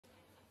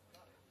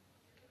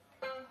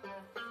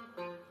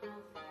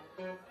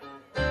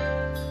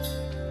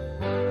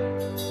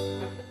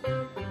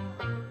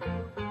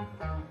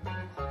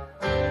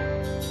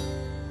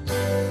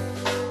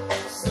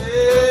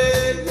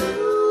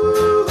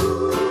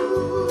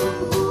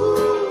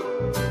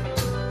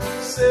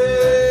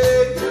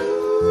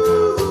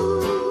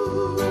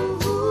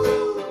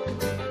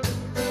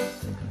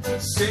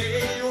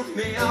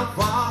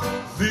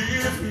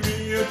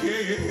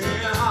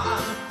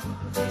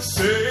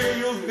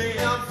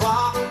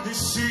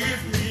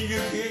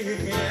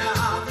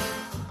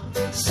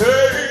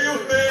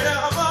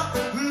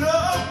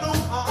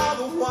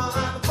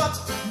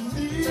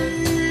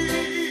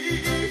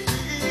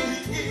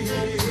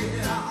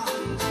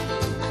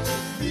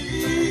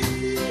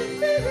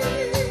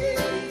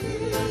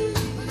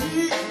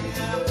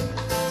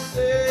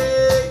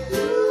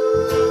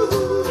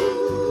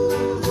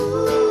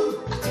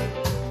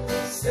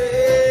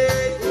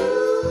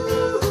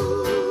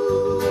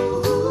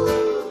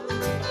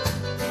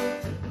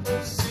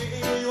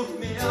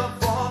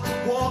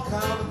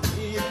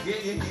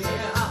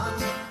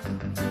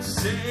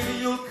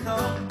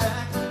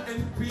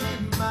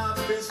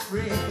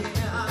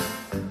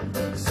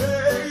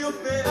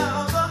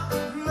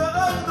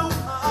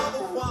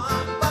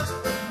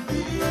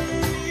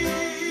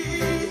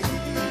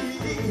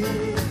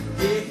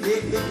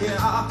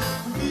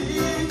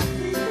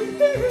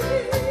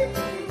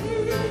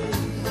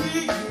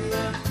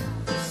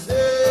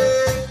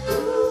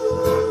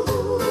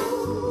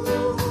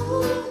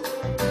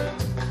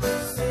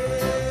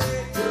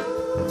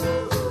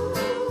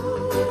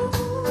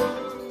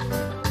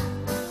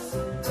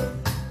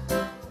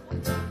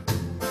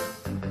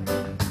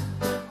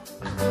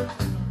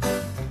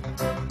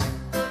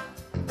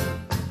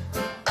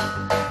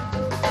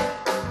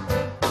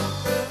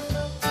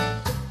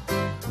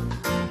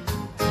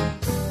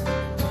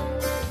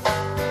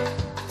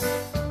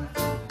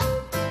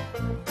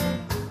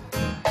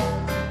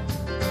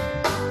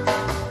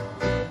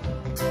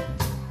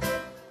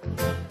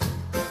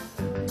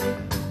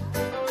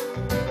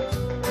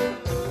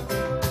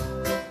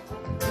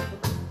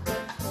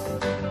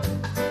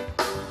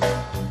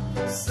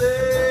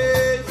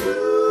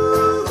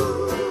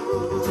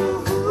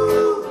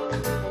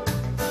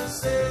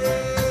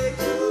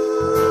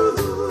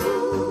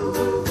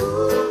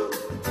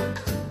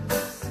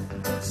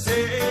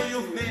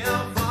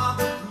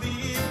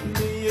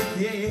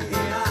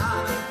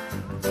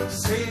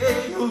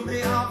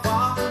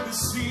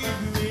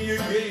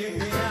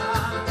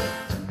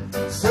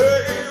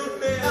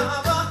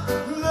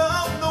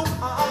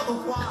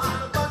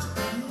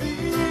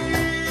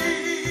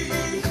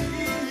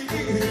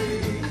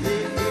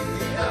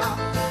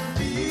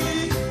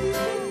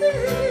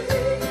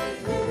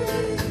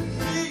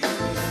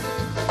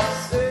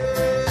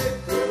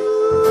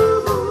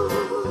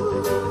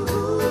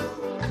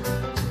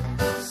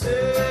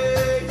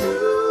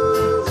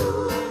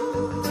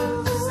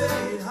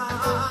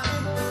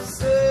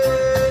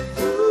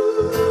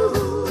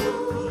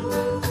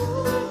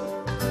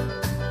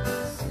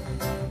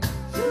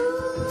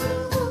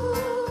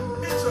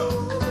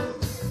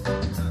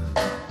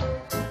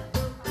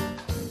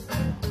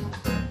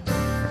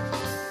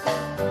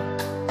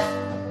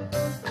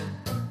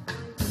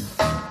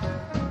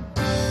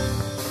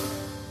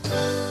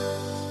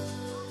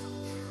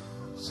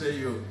play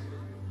you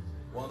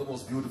one of the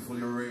most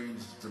beautifully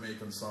arranged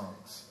Jamaican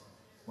songs.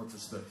 Much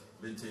respect,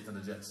 Lynn Tate and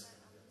the Jets.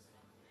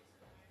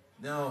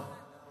 Now,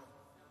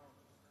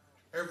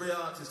 every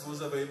artist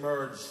who's ever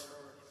emerged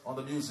on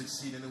the music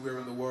scene anywhere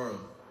in the world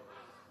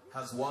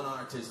has one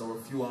artist or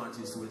a few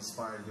artists who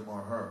inspired him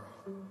or her.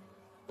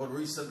 But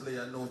recently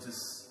I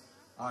noticed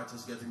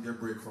artists getting their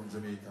break from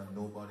Jamaica and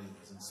nobody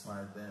has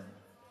inspired them.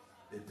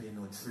 They pay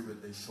no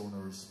tribute, they show no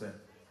respect.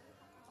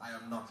 I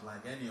am not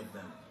like any of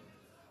them.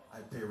 I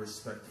pay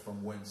respect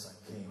from whence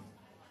I came.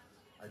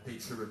 I pay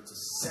tribute to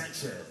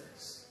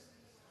Sanchez.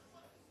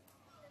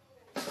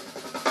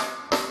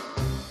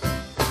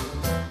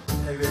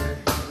 Hey baby,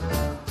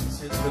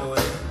 since you've been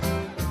away,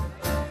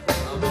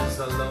 I've been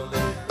so lonely.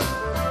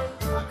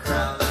 I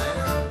cry like,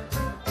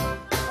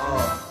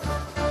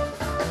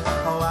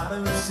 oh, why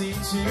don't you see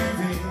TV?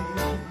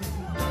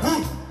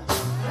 Woo!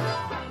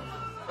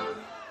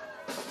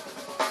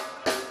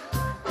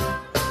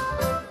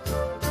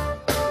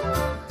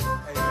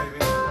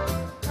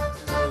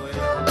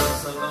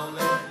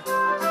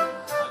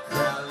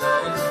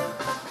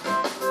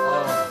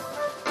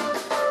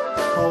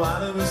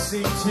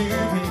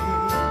 TV,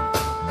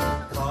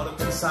 caught up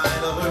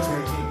inside of a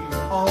dream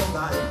all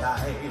my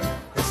life.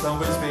 It's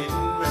always been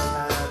with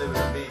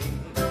me.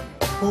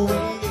 Oh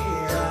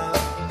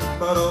yeah,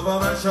 but over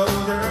my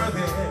shoulder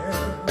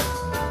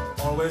there's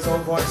always a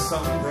voice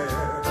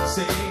somewhere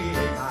saying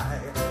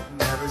I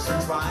never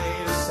should try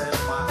to set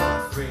my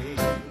heart free.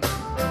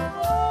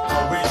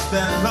 I wish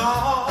that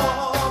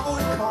love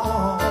would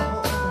come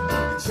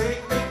and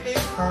take me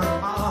in her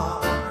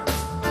arms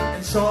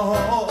and show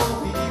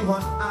me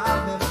what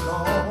I've been.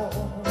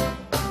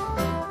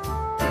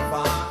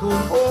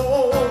 Could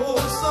hold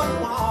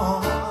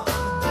someone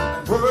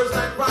and words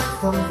that right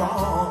from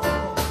wrong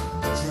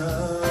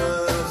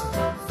just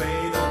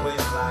fade away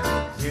like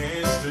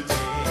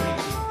yesterday.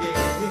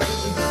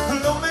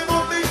 Lonely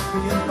won't leave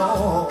me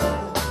alone.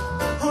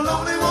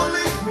 Lonely won't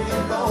leave me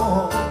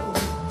alone.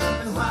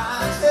 And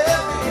why,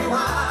 tell me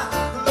why,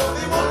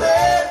 lonely won't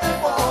let me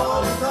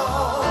fall in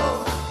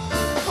love.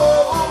 Oh,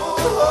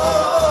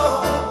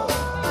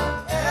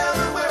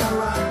 everywhere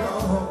I go,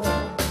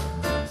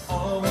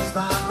 always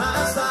by my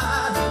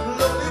side,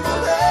 lonely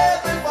won't let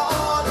me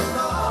fall in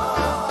love.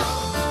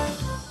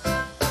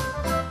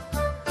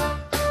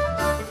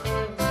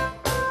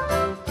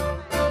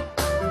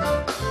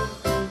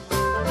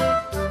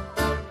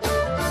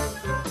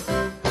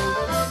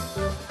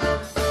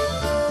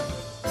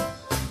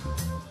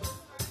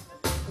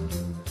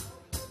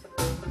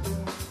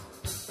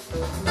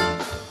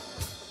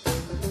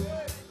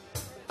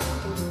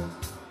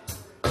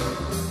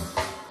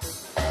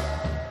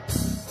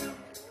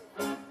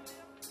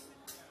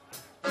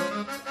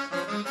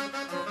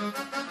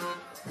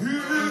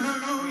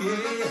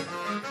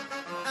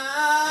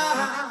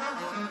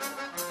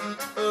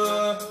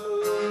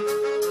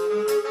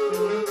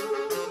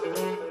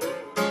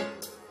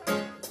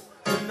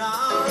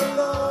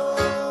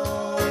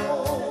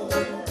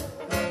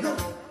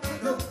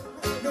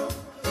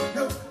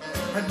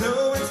 I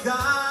know it's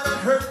gotta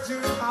hurt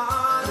your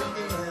heart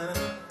again,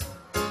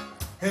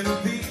 and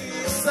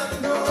this I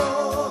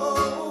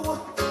know.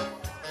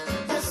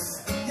 Yes,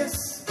 yes,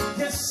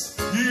 yes,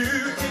 you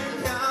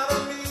can count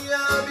on me.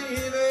 I'll be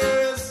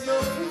there as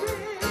your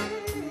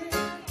friend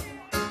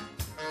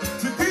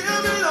to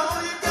give it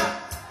all you got.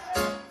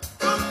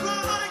 Don't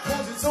cry,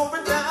 'cause it's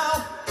over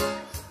now.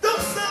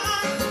 Don't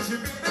sigh, 'cause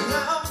you've been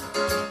down.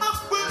 I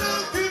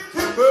will give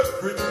you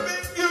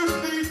everything you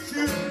need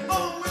to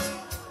always.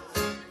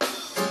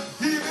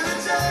 Give it a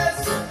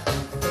chance.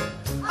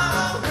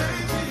 I'll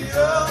make it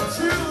up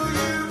to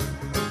you.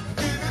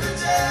 Give it a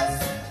chance.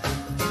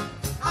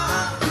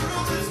 I'll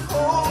prove this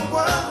whole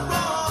world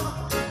wrong.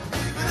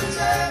 Give it a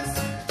chance.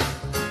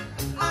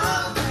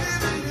 I'll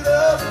give it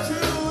up to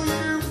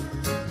you.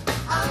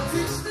 I'll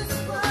teach this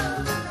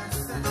world a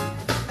lesson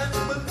and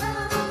will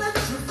never let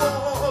you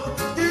fall.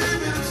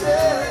 Give it a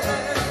chance.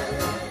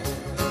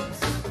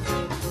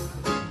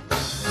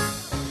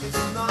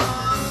 It's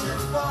not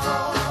your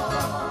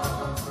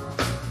fault.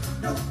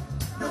 No,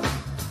 no,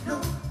 no,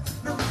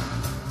 no.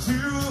 To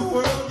the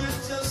world,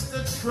 you're just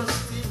a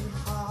trusting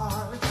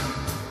heart.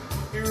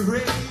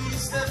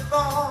 Erase that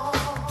thought.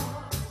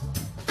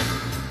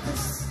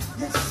 Yes,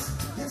 yes,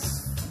 yes.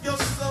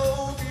 You're so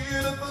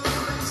beautiful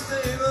and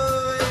stay the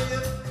way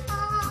you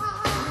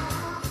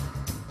are.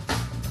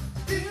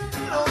 Give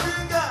it all you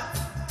got.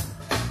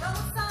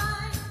 Don't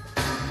sigh,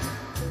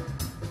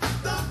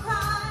 Don't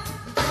cry.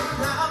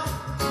 now.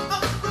 I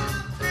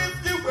will give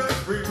you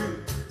everything.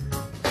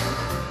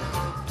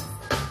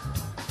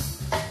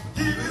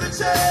 Give it a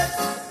chance.